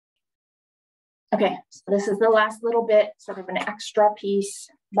Okay, so this is the last little bit, sort of an extra piece,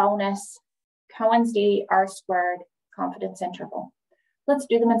 bonus, Cohen's d, r squared, confidence interval. Let's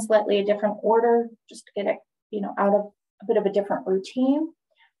do them in slightly a different order, just to get it, out of a bit of a different routine.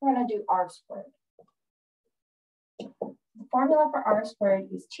 We're going to do r squared. The formula for r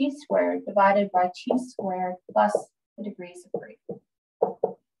squared is t squared divided by t squared plus the degrees of freedom.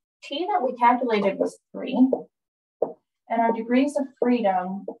 T that we calculated was 3, and our degrees of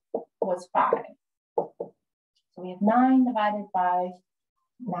freedom was 5. So we have 9 divided by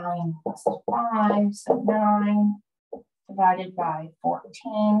 9 plus 5, so 9 divided by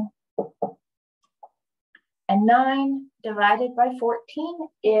 14. And 9 divided by 14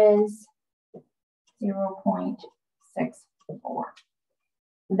 is 0.64.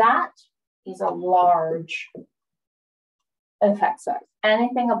 That is a large effect size.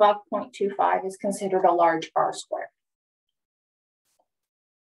 Anything above 0.25 is considered a large r squared.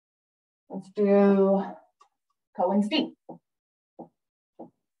 Let's do Cohen's d.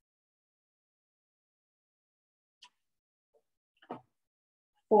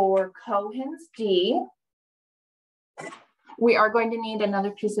 For Cohen's d, we are going to need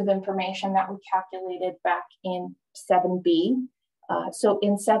another piece of information that we calculated back in 7b. So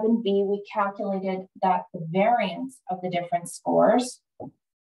in 7b, we calculated that the variance of the different scores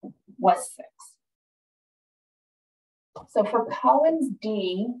was 6. So for Cohen's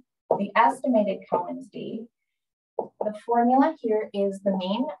d, the estimated Cohen's d, the formula here is the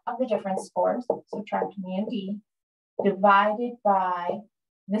mean of the different scores, subtract mean d, divided by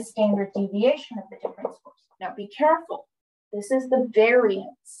the standard deviation of the different scores. Now be careful. This is the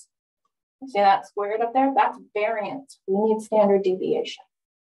variance. You see that squared up there? That's variance. We need standard deviation.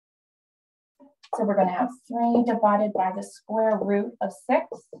 So we're going to have 3 divided by the square root of 6,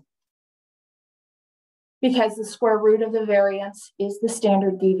 because the square root of the variance is the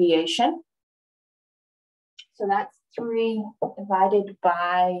standard deviation. So that's 3 divided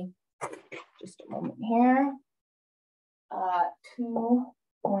by, just a moment here,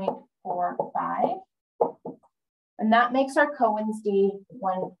 2.45. And that makes our Cohen's d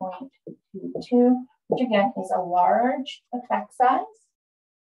 1.22, which again is a large effect size.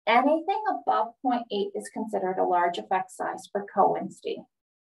 Anything above 0.8 is considered a large effect size for Cohen's d.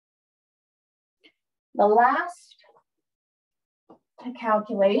 The last to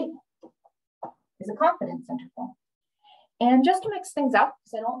calculate is a confidence interval. And just to mix things up,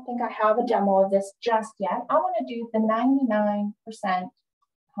 because I don't think I have a demo of this just yet, I want to do the 99%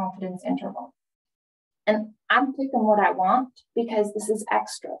 confidence interval. And I'm picking what I want because this is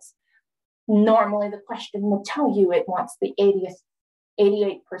extras. Normally the question would tell you it wants the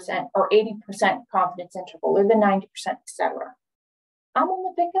 88% or 80% confidence interval or the 90%, etc. I'm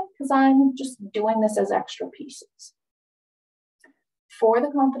only picking because I'm just doing this as extra pieces. For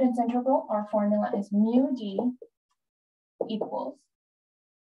the confidence interval, our formula is mu d equals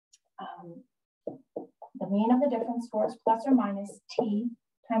the mean of the different scores plus or minus t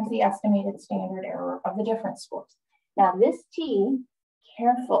times the estimated standard error of the different scores. Now this t,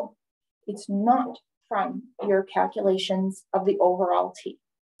 careful, it's not from your calculations of the overall t.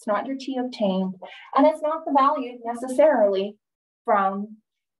 It's not your t obtained, and it's not the value necessarily from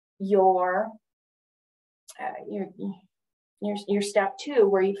your step 2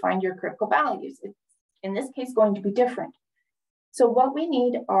 where you find your critical values. It's in this case going to be different. So what we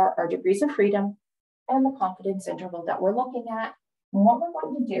need are our degrees of freedom and the confidence interval that we're looking at. And what we're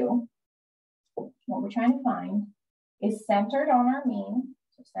going to do, what we're trying to find, is centered on our mean,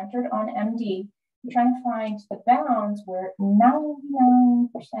 so centered on MD. We're trying to find the bounds where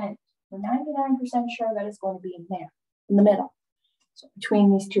 99%, we're 99% sure that it's going to be in there, in the middle. So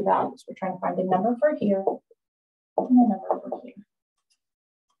between these two values, we're trying to find a number for here and a number for here.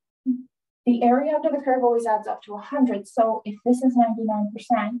 The area under the curve always adds up to 100. So if this is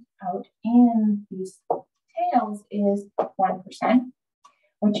 99%, out in these tails is 1%,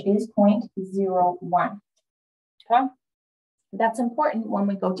 which is 0.01. Okay, that's important when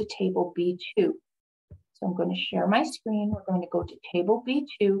we go to table B2. So I'm going to share my screen. We're going to go to table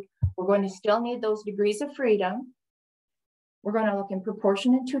B2. We're going to still need those degrees of freedom. We're going to look in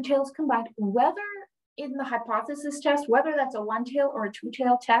proportion and two tails combined. Whether in the hypothesis test, whether that's a one tail or a two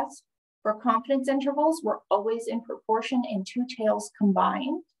tail test, for confidence intervals, we're always in proportion and two tails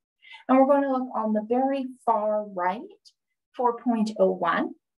combined. And we're going to look on the very far right for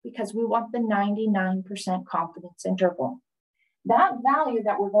 0.01 because we want the 99% confidence interval. That value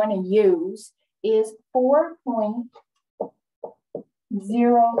that we're going to use is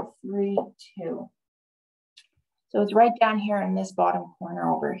 4.032. So it's right down here in this bottom corner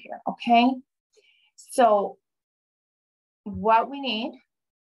over here, okay? So what we need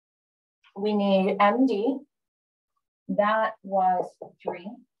we need MD, that was 3,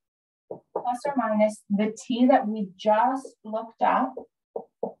 plus or minus the T that we just looked up,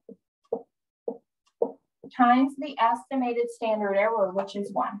 times the estimated standard error, which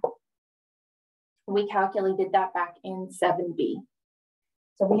is 1. We calculated that back in 7B.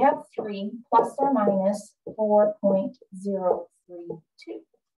 So we have 3 plus or minus 4.032.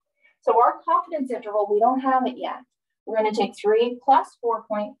 So our confidence interval, we don't have it yet. We're going to take 3 plus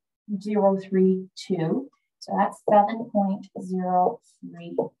 4.032. So that's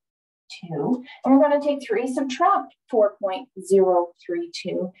 7.032. And we're going to take 3, subtract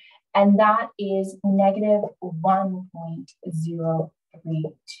 4.032. And that is negative 1.032.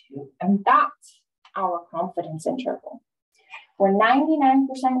 And that's our confidence interval. We're 99%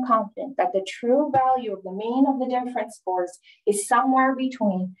 confident that the true value of the mean of the difference scores is somewhere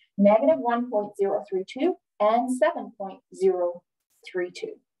between negative 1.032 and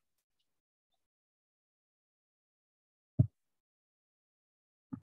 7.032.